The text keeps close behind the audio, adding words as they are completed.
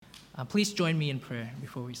Please join me in prayer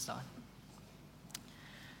before we start.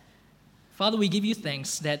 Father, we give you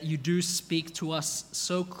thanks that you do speak to us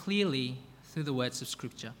so clearly through the words of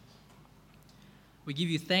Scripture. We give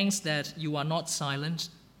you thanks that you are not silent,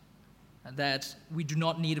 that we do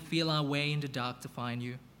not need to feel our way in the dark to find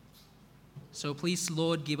you. So please,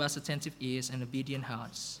 Lord, give us attentive ears and obedient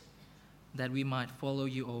hearts, that we might follow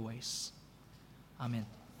you always. Amen.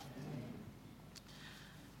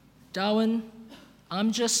 Darwin,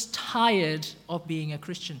 I'm just tired of being a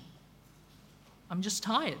Christian. I'm just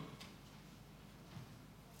tired.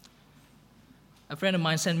 A friend of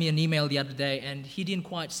mine sent me an email the other day, and he didn't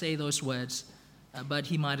quite say those words, but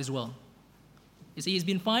he might as well. You see, he's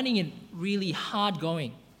been finding it really hard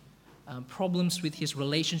going. Problems with his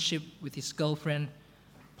relationship with his girlfriend,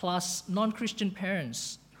 plus non-Christian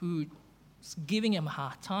parents who is giving him a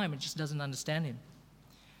hard time and just doesn't understand him.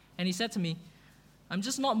 And he said to me, I'm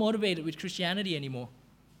just not motivated with Christianity anymore.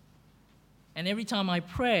 And every time I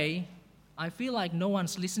pray, I feel like no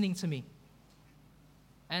one's listening to me.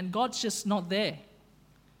 And God's just not there.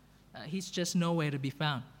 He's just nowhere to be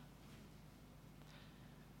found.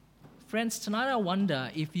 Friends, tonight I wonder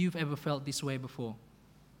if you've ever felt this way before.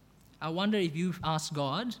 I wonder if you've asked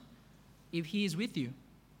God if He is with you,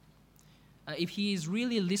 if He is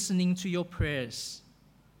really listening to your prayers.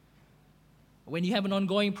 When you have an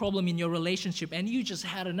ongoing problem in your relationship and you just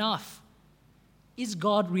had enough, is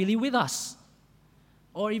God really with us?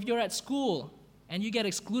 Or if you're at school and you get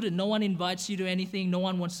excluded, no one invites you to anything, no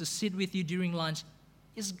one wants to sit with you during lunch,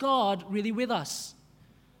 is God really with us?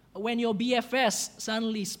 When your BFS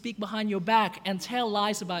suddenly speak behind your back and tell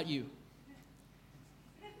lies about you,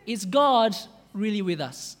 is God really with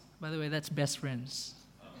us? By the way, that's best friends.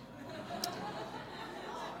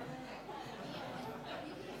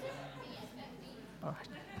 All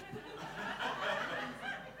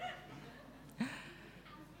right.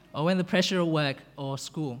 Or when the pressure of work or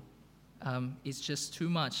school is just too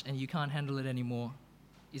much and you can't handle it anymore,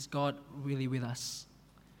 is God really with us?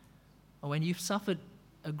 Or when you've suffered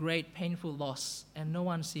a great painful loss and no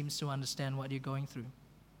one seems to understand what you're going through,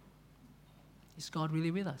 is God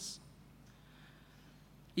really with us?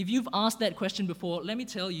 If you've asked that question before, let me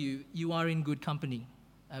tell you, you are in good company.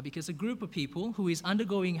 Because a group of people who is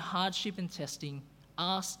undergoing hardship and testing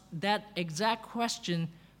asked that exact question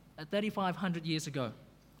 3,500 years ago.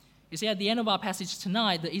 You see, at the end of our passage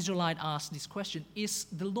tonight, the Israelite asked this question, is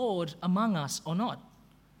the Lord among us or not?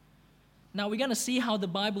 Now, we're going to see how the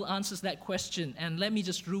Bible answers that question, and let me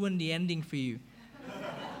just ruin the ending for you.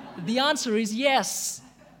 The answer is yes.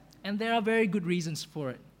 And there are very good reasons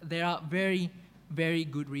for it. There are very, very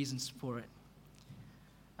good reasons for it.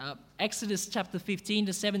 Exodus chapter 15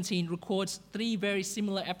 to 17 records 3 very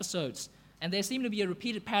similar episodes. And there seems to be a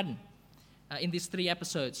repeated pattern in these 3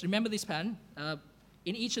 episodes. Remember this pattern?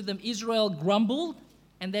 In each of them, Israel grumbled,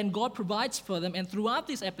 and then God provides for them. And throughout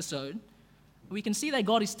this episode, we can see that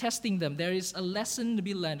God is testing them. There is a lesson to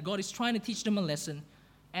be learned. God is trying to teach them a lesson.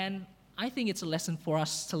 And I think it's a lesson for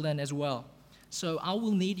us to learn as well. So I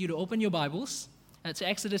will need you to open your Bibles to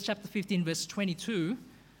Exodus chapter 15, verse 22.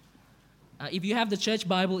 If you have the church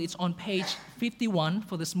Bible, it's on page 51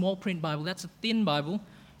 for the small print Bible. That's a thin Bible.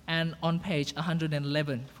 And on page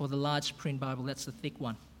 111 for the large print Bible. That's the thick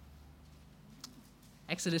one.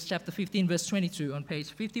 Exodus chapter 15, verse 22 on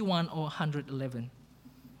page 51 or 111.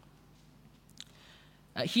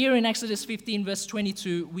 Here in Exodus 15, verse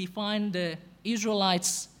 22, we find the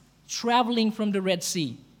Israelites traveling from the Red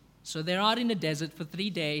Sea. So they're out in the desert for 3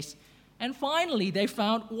 days, and finally they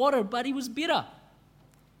found water, but it was bitter.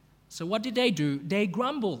 So what did they do? They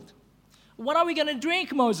grumbled. What are we going to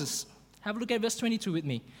drink, Moses? Have a look at verse 22 with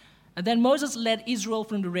me. And then Moses led Israel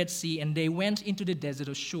from the Red Sea, and they went into the desert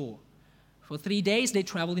of Shur. For 3 days they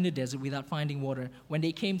traveled in the desert without finding water. When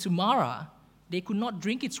they came to Marah, they could not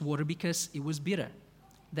drink its water because it was bitter.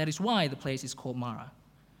 That is why the place is called Marah.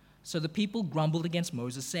 So the people grumbled against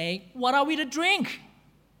Moses, saying, "What are we to drink?"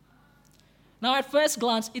 Now, at first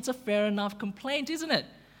glance, it's a fair enough complaint, isn't it?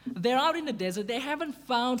 They're out in the desert. They haven't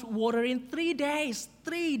found water in 3 days.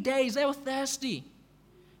 3 days. They were thirsty.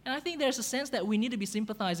 And I think there's a sense that we need to be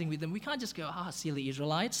sympathizing with them. We can't just go, silly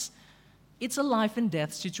Israelites. It's a life and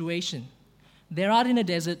death situation. They're out in the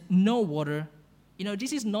desert, no water. You know,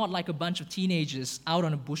 this is not like a bunch of teenagers out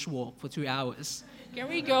on a bushwalk for 2 hours. Can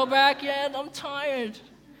we go back yet? I'm tired.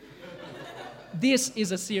 This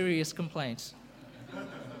is a serious complaint.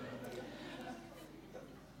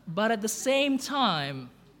 But at the same time,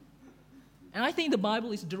 and I think the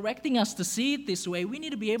Bible is directing us to see it this way, we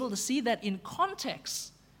need to be able to see that in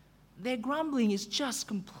context. Their grumbling is just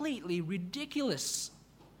completely ridiculous.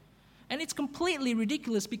 And it's completely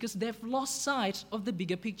ridiculous because they've lost sight of the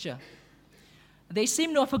bigger picture. They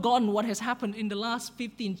seem to have forgotten what has happened in the last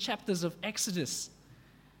 15 chapters of Exodus.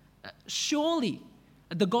 Surely,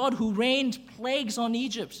 the God who rained plagues on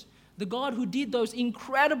Egypt, the God who did those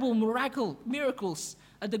incredible miracles,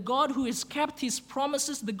 the God who has kept his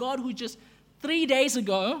promises, the God who just 3 days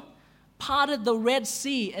ago parted the Red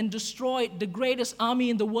Sea and destroyed the greatest army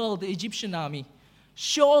in the world, the Egyptian army.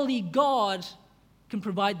 Surely God can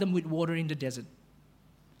provide them with water in the desert.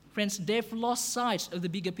 Friends, they've lost sight of the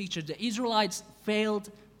bigger picture. The Israelites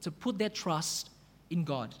failed to put their trust in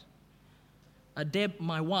God. Deb,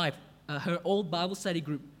 my wife, her old Bible study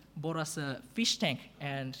group bought us a fish tank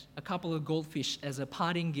and a couple of goldfish as a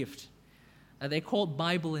parting gift. They're called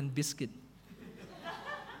Bible and Biscuit.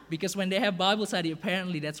 Because when they have Bible study,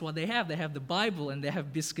 apparently that's what they have. They have the Bible and they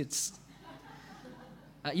have biscuits.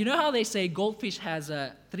 You know how they say goldfish has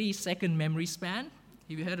a 3-second memory span?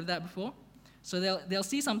 Have you heard of that before? So they'll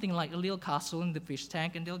see something like a little castle in the fish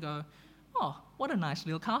tank and they'll go, oh, what a nice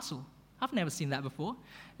little castle. I've never seen that before.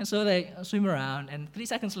 And so they swim around and 3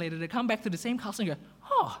 seconds later they come back to the same castle and go,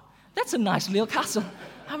 oh, that's a nice little castle.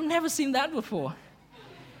 I've never seen that before.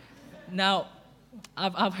 Now,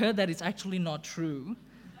 I've heard that it's actually not true.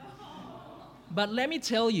 But let me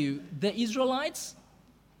tell you, the Israelites,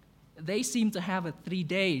 they seem to have a 3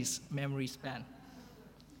 days memory span.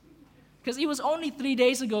 Because it was only 3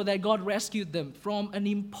 days ago that God rescued them from an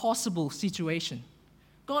impossible situation.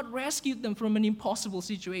 God rescued them from an impossible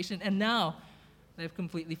situation, and now they've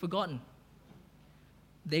completely forgotten.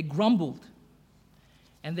 They grumbled,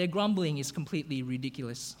 and their grumbling is completely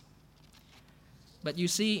ridiculous. But you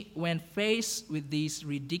see, when faced with these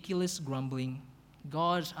ridiculous grumbling,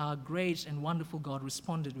 God, our great and wonderful God,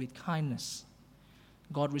 responded with kindness.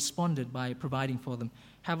 God responded by providing for them.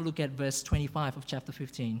 Have a look at verse 25 of chapter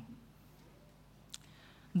 15.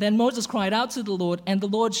 Then Moses cried out to the Lord, and the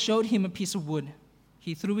Lord showed him a piece of wood.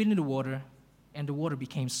 He threw it into the water, and the water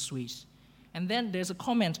became sweet. And then there's a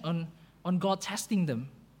comment on God testing them.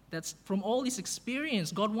 That's from all this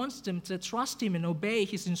experience, God wants them to trust him and obey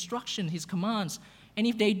his instruction, his commands. And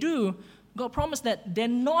if they do, God promised that they're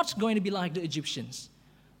not going to be like the Egyptians.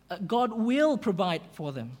 God will provide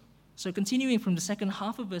for them. So continuing from the second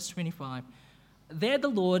half of verse 25, there the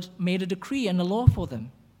Lord made a decree and a law for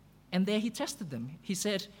them. And there he tested them. He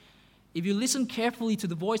said, if you listen carefully to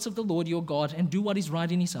the voice of the Lord your God and do what is right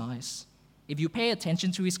in his eyes, if you pay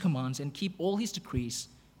attention to his commands and keep all his decrees,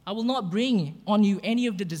 I will not bring on you any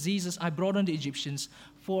of the diseases I brought on the Egyptians,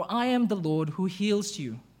 for I am the Lord who heals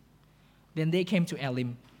you. Then they came to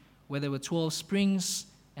Elim, where there were 12 springs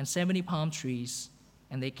and 70 palm trees,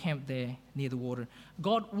 and they camped there near the water.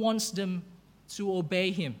 God wants them to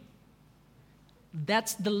obey him.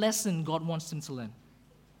 That's the lesson God wants them to learn.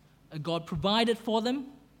 God provided for them,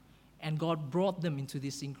 and God brought them into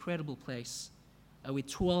this incredible place with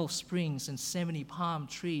 12 springs and 70 palm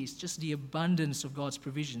trees, just the abundance of God's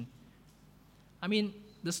provision. I mean,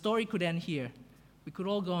 the story could end here. We could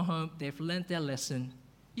all go home, they've learned their lesson.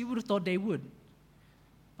 You would have thought they would.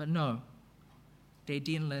 But no, they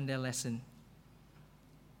didn't learn their lesson.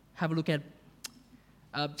 Have a look at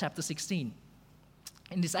chapter 16.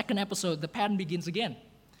 In the second episode, the pattern begins again.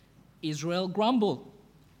 Israel grumbled.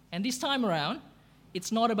 And this time around,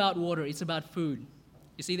 it's not about water, it's about food.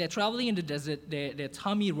 You see, they're traveling in the desert, their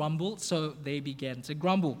tummy rumbled, so they began to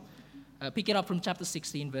grumble. Pick it up from chapter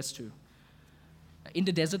 16, verse 2. In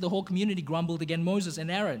the desert, the whole community grumbled against Moses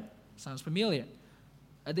and Aaron. Sounds familiar.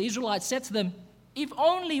 The Israelites said to them, if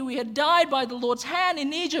only we had died by the Lord's hand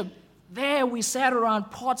in Egypt. There we sat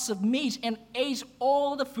around pots of meat and ate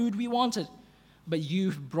all the food we wanted. But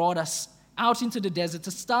you've brought us out into the desert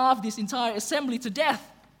to starve this entire assembly to death.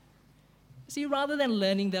 See, rather than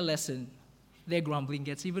learning their lesson, their grumbling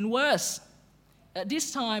gets even worse. At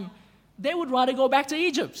this time, they would rather go back to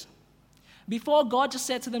Egypt. Before, God just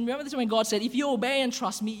said to them, remember this when God said, if you obey and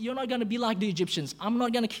trust me, you're not going to be like the Egyptians. I'm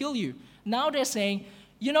not going to kill you. Now they're saying,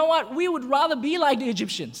 you know what? We would rather be like the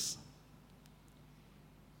Egyptians.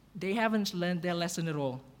 They haven't learned their lesson at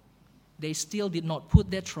all. They still did not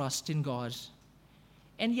put their trust in God.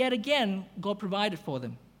 And yet again, God provided for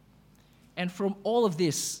them. And from all of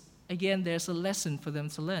this, again, there's a lesson for them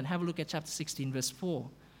to learn. Have a look at chapter 16, verse 4.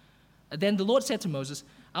 Then the Lord said to Moses,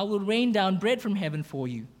 I will rain down bread from heaven for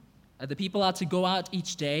you. The people are to go out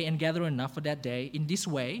each day and gather enough for that day. In this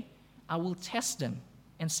way, I will test them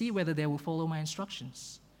and see whether they will follow my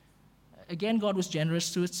instructions. Again, God was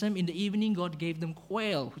generous towards them. In the evening, God gave them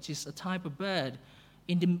quail, which is a type of bird.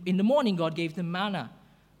 In the morning, God gave them manna,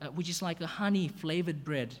 which is like a honey-flavored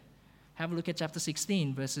bread. Have a look at chapter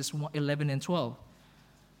 16, verses 11 and 12.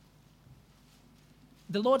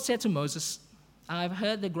 The Lord said to Moses, I have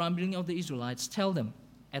heard the grumbling of the Israelites. Tell them,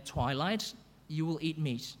 at twilight you will eat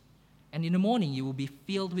meat, and in the morning you will be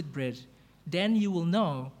filled with bread. Then you will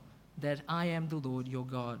know that I am the Lord your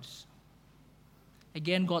God.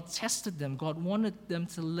 Again, God tested them. God wanted them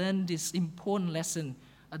to learn this important lesson,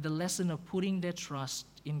 the lesson of putting their trust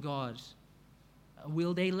in God.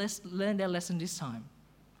 Will they learn their lesson this time?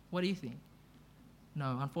 What do you think?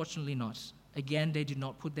 No, unfortunately not. Again, they did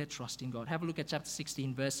not put their trust in God. Have a look at chapter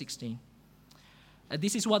 16, verse 16.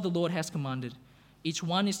 This is what the Lord has commanded. Each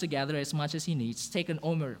one is to gather as much as he needs. Take an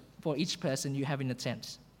omer for each person you have in the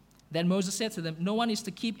tent. Then Moses said to them, no one is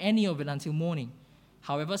to keep any of it until morning.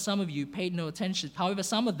 However, some of them paid no attention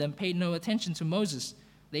to Moses.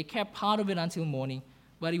 They kept part of it until morning,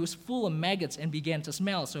 but it was full of maggots and began to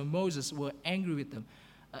smell, so Moses was angry with them.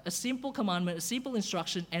 A simple commandment, a simple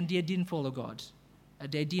instruction, and they didn't follow God.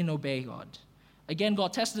 They didn't obey God. Again,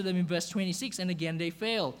 God tested them in verse 26, and again they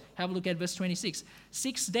failed. Have a look at verse 26.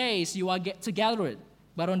 6 days you are to gather it,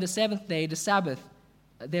 but on the seventh day, the Sabbath,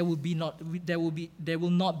 there will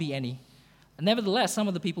not be any. Nevertheless, some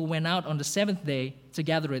of the people went out on the seventh day to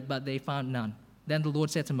gather it, but they found none. Then the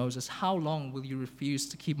Lord said to Moses, how long will you refuse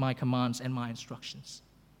to keep my commands and my instructions?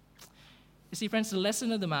 You see, friends, the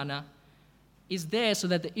lesson of the manna is there so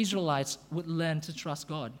that the Israelites would learn to trust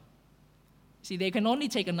God. See, they can only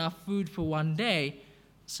take enough food for one day,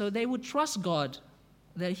 so they would trust God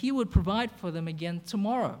that He would provide for them again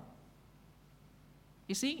tomorrow.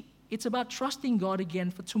 You see, it's about trusting God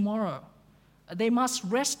again for tomorrow. They must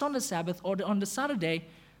rest on the Sabbath or on the Saturday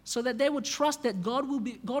so that they would trust that God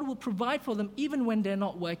will provide for them even when they're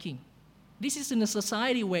not working. This is in a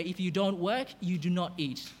society where if you don't work, you do not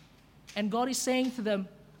eat. And God is saying to them,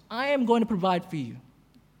 I am going to provide for you.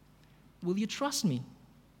 Will you trust me?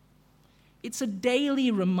 It's a daily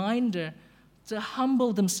reminder to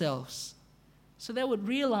humble themselves so they would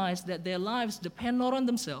realize that their lives depend not on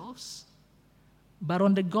themselves, but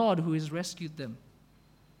on the God who has rescued them.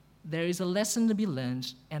 There is a lesson to be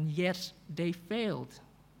learned, and yet they failed.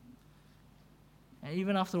 And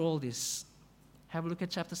even after all this, have a look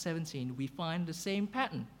at chapter 17. We find the same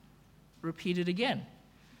pattern repeated again.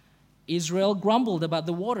 Israel grumbled about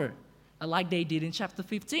the water, like they did in chapter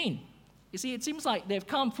 15. You see, it seems like they've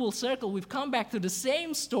come full circle. We've come back to the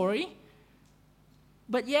same story,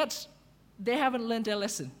 but yet they haven't learned their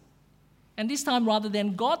lesson. And this time, rather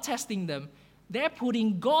than God testing them, they're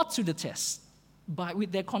putting God to the test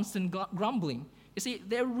with their constant grumbling. You see,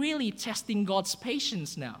 they're really testing God's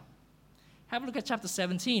patience now. Have a look at chapter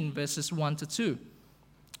 17, verses 1 to 2.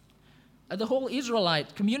 The whole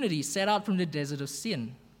Israelite community set out from the desert of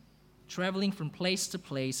Sin, traveling from place to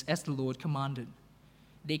place as the Lord commanded.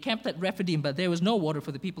 They camped at Rephidim, but there was no water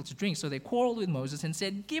for the people to drink, so they quarreled with Moses and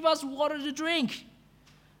said, give us water to drink.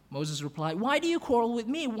 Moses replied, why do you quarrel with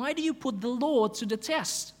me? Why do you put the Lord to the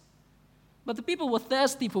test? But the people were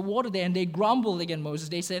thirsty for water there, and they grumbled against Moses.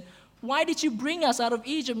 They said, why did you bring us out of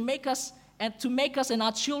Egypt to make us and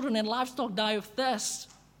our children and livestock die of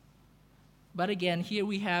thirst? But again, here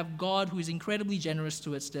we have God who is incredibly generous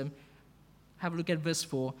towards them. Have a look at verse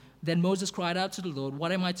 4. Then Moses cried out to the Lord,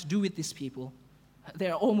 what am I to do with these people?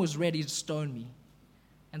 They are almost ready to stone me.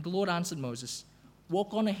 And the Lord answered Moses,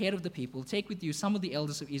 walk on ahead of the people, take with you some of the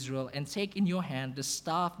elders of Israel, and take in your hand the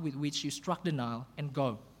staff with which you struck the Nile, and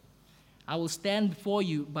go. I will stand before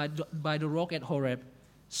you by the rock at Horeb.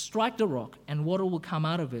 Strike the rock, and water will come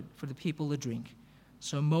out of it for the people to drink.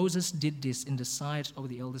 So Moses did this in the sight of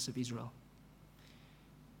the elders of Israel.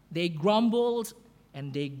 They grumbled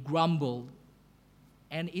and they grumbled.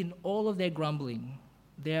 And in all of their grumbling,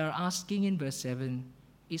 they are asking in verse 7,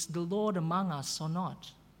 is the Lord among us or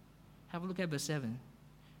not? Have a look at verse 7.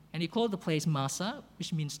 And he called the place Massa,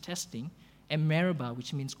 which means testing, and Meribah,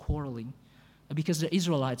 which means quarreling, because the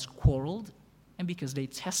Israelites quarreled and because they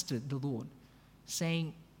tested the Lord,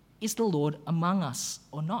 saying, is the Lord among us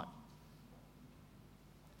or not?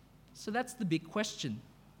 So that's the big question.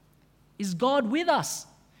 Is God with us?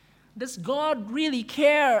 Does God really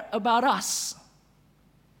care about us?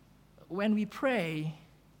 When we pray,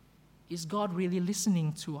 is God really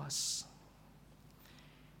listening to us?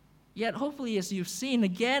 Yet hopefully, as you've seen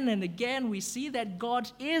again and again, we see that God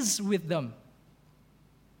is with them.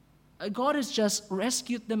 God has just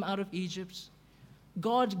rescued them out of Egypt.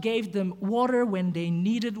 God gave them water when they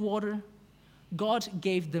needed water. God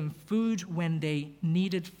gave them food when they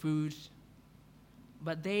needed food.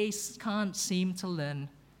 But they can't seem to learn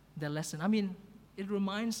their lesson. I mean, it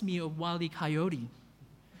reminds me of Wile E. Coyote.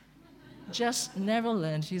 Just never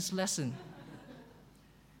learned his lesson.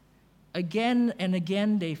 Again and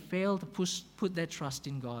again, they fail to put their trust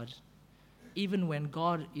in God. even when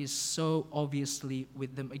God is so obviously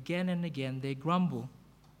with them again and again, they grumble.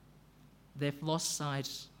 They've lost sight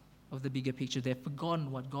of the bigger picture. They've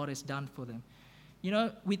forgotten what God has done for them. You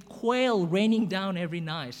know, with quail raining down every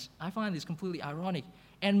night, I find this completely ironic,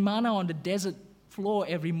 and manna on the desert floor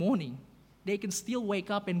every morning, they can still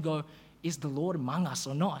wake up and go, is the Lord among us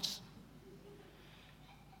or not?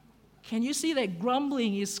 Can you see that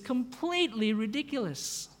grumbling is completely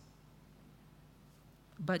ridiculous?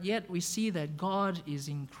 But yet we see that God is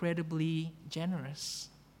incredibly generous.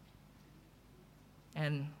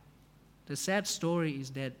 And the sad story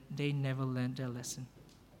is that they never learned their lesson.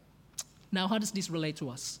 Now, how does this relate to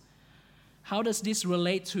us? How does this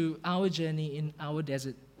relate to our journey in our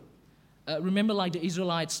desert? Remember, like the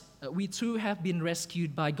Israelites, we too have been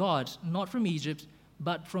rescued by God, not from Egypt,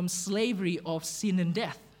 but from slavery of sin and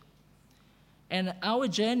death. And our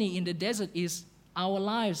journey in the desert is our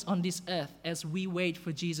lives on this earth as we wait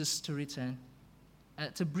for Jesus to return,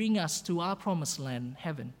 to bring us to our promised land,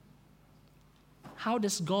 heaven. How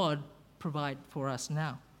does God provide for us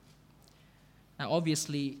now? Now,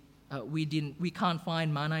 obviously, we can't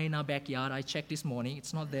find manna in our backyard. I checked this morning,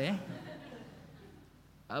 it's not there.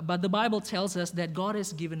 But the Bible tells us that God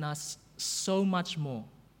has given us so much more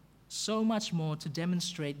to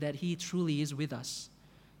demonstrate that He truly is with us.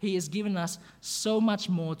 He has given us so much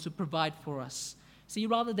more to provide for us. See,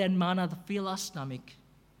 rather than manna to fill our stomach,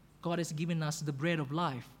 God has given us the bread of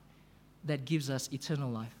life that gives us eternal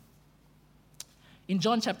life. In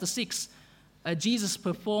John chapter 6, Jesus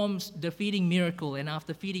performs the feeding miracle, and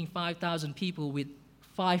after feeding 5,000 people with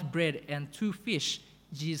 5 bread and 2 fish,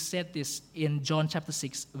 Jesus said this in John chapter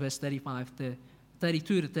 6, verse 32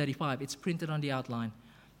 to 35. It's printed on the outline.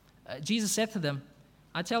 Jesus said to them,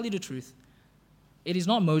 I tell you the truth. It is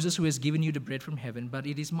not Moses who has given you the bread from heaven, but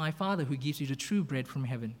it is my Father who gives you the true bread from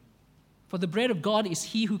heaven. For the bread of God is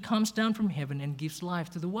he who comes down from heaven and gives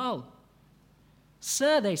life to the world.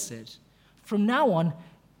 Sir, they said, from now on,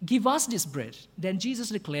 give us this bread. Then Jesus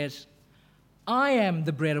declared, I am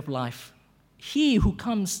the bread of life. He who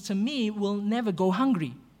comes to me will never go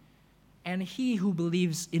hungry, and he who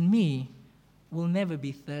believes in me will never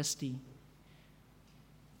be thirsty.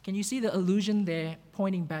 Can you see the allusion there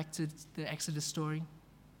pointing back to the Exodus story?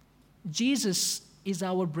 Jesus is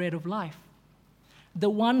our bread of life, the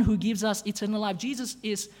one who gives us eternal life. Jesus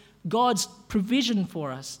is God's provision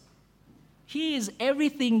for us. He is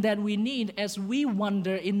everything that we need as we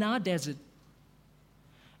wander in our desert.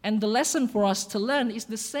 And the lesson for us to learn is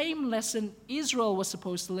the same lesson Israel was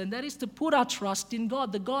supposed to learn. That is to put our trust in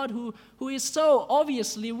God, the God who is so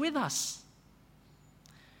obviously with us.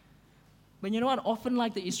 But you know what? Often,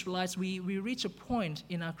 like the Israelites, we reach a point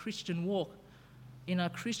in our Christian walk, in our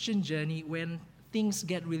Christian journey, when things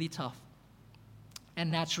get really tough. And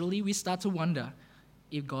naturally, we start to wonder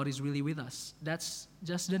if God is really with us. That's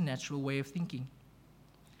just the natural way of thinking.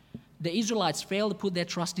 The Israelites failed to put their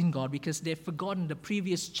trust in God because they've forgotten the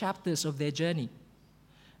previous chapters of their journey.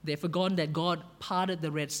 They've forgotten that God parted the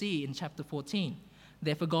Red Sea in chapter 14.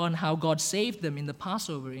 They've forgotten how God saved them in the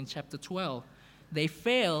Passover in chapter 12. They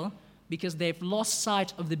fail because they've lost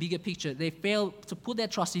sight of the bigger picture. They fail to put their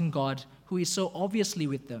trust in God, who is so obviously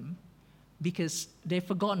with them, because they've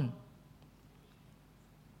forgotten.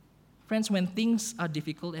 Friends, when things are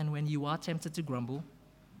difficult and when you are tempted to grumble,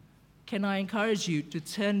 can I encourage you to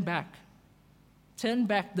turn back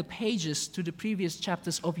the pages to the previous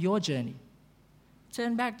chapters of your journey.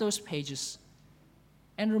 Turn back those pages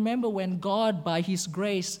and remember when God, by His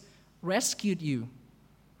grace, rescued you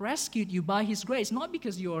by His grace, not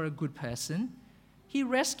because you are a good person. He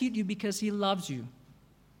rescued you because He loves you.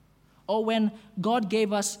 Or when God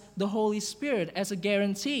gave us the Holy Spirit as a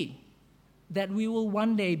guarantee that we will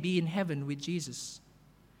one day be in heaven with Jesus.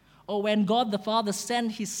 Or when God the Father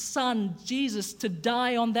sent His Son, Jesus, to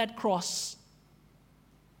die on that cross.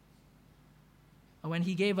 Or when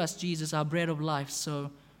He gave us Jesus, our bread of life,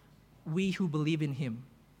 so we who believe in Him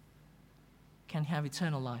can have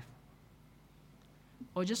eternal life.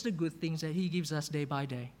 Or just the good things that He gives us day by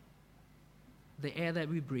day. The air that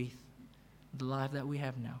we breathe, the life that we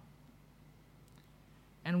have now.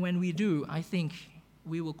 And when we do, I think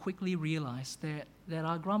we will quickly realize that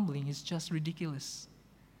our grumbling is just ridiculous.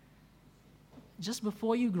 Just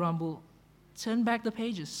before you grumble, turn back the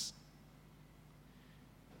pages.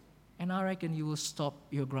 And I reckon you will stop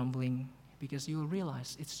your grumbling because you will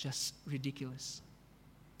realize it's just ridiculous.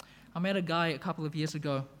 I met a guy a couple of years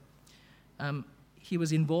ago. He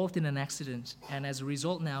was involved in an accident, and as a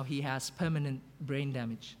result now he has permanent brain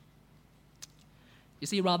damage. You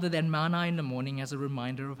see, rather than manna in the morning as a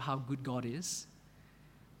reminder of how good God is,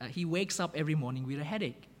 he wakes up every morning with a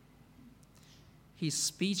headache. His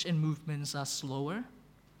speech and movements are slower.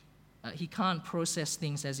 He can't process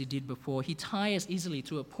things as he did before. He tires easily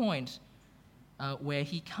to a point where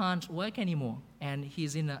he can't work anymore, and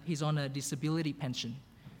he's on a disability pension.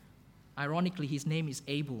 Ironically, his name is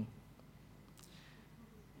Abel.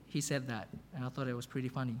 He said that, and I thought it was pretty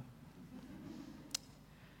funny.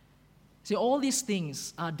 See, all these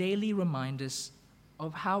things are daily reminders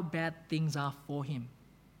of how bad things are for him.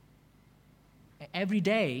 Every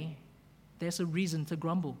day, there's a reason to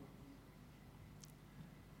grumble.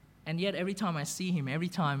 And yet, every time I see him, every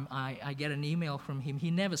time I get an email from him, he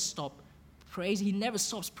never stops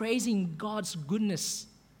praising God's goodness.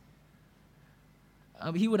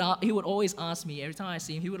 He would always ask me, every time I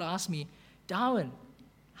see him, he would ask me, Darwin,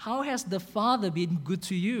 how has the Father been good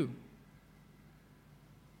to you?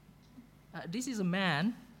 This is a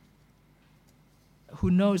man who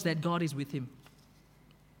knows that God is with him.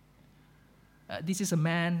 This is a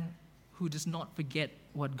man who does not forget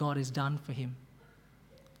what God has done for him.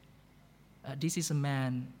 This is a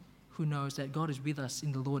man who knows that God is with us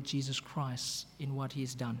in the Lord Jesus Christ in what he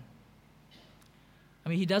has done. I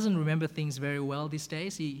mean, he doesn't remember things very well these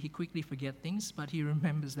days. He quickly forgets things, but he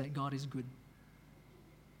remembers that God is good.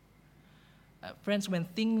 Friends, when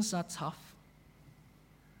things are tough,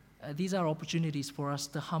 these are opportunities for us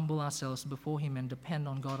to humble ourselves before him and depend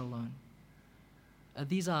on God alone.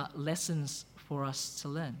 These are lessons for us to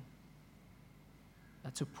learn,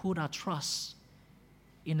 to put our trust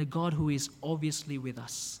in a God who is obviously with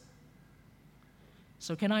us.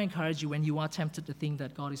 So can I encourage you, when you are tempted to think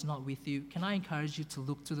that God is not with you, can I encourage you to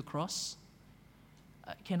look to the cross?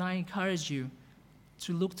 Can I encourage you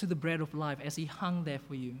to look to the bread of life as he hung there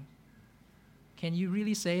for you? Can you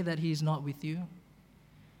really say that he is not with you?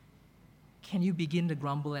 Can you begin to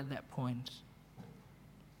grumble at that point?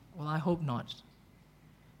 Well, I hope not.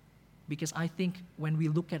 Because I think when we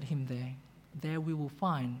look at him there we will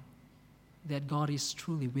find that God is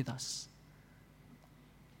truly with us.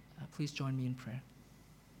 Please join me in prayer.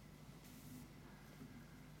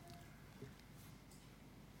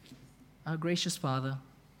 Our gracious Father,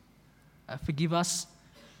 forgive us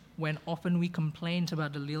when often we complain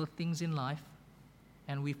about the little things in life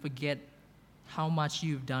and we forget how much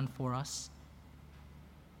you've done for us.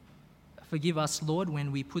 Forgive us, Lord,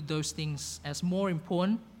 when we put those things as more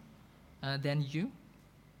important than you.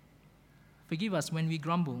 Forgive us when we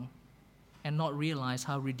grumble and not realize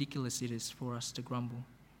how ridiculous it is for us to grumble.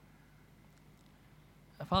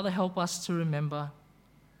 Father, help us to remember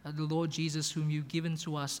the Lord Jesus, whom you've given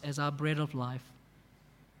to us as our bread of life.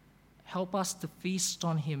 Help us to feast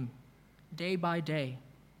on him day by day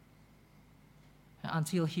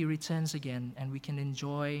until he returns again and we can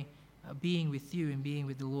enjoy being with you and being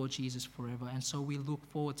with the Lord Jesus forever. And so we look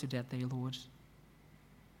forward to that day, Lord.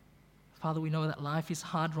 Father, we know that life is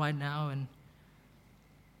hard right now, and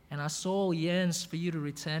our soul yearns for you to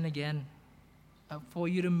return again, for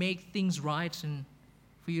you to make things right and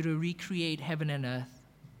for you to recreate heaven and earth,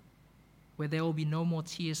 where there will be no more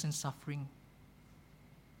tears and suffering.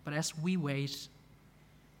 But as we wait,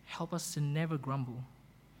 help us to never grumble.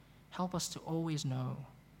 Help us to always know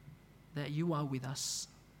that you are with us.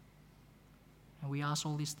 And we ask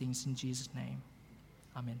all these things in Jesus' name.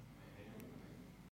 Amen.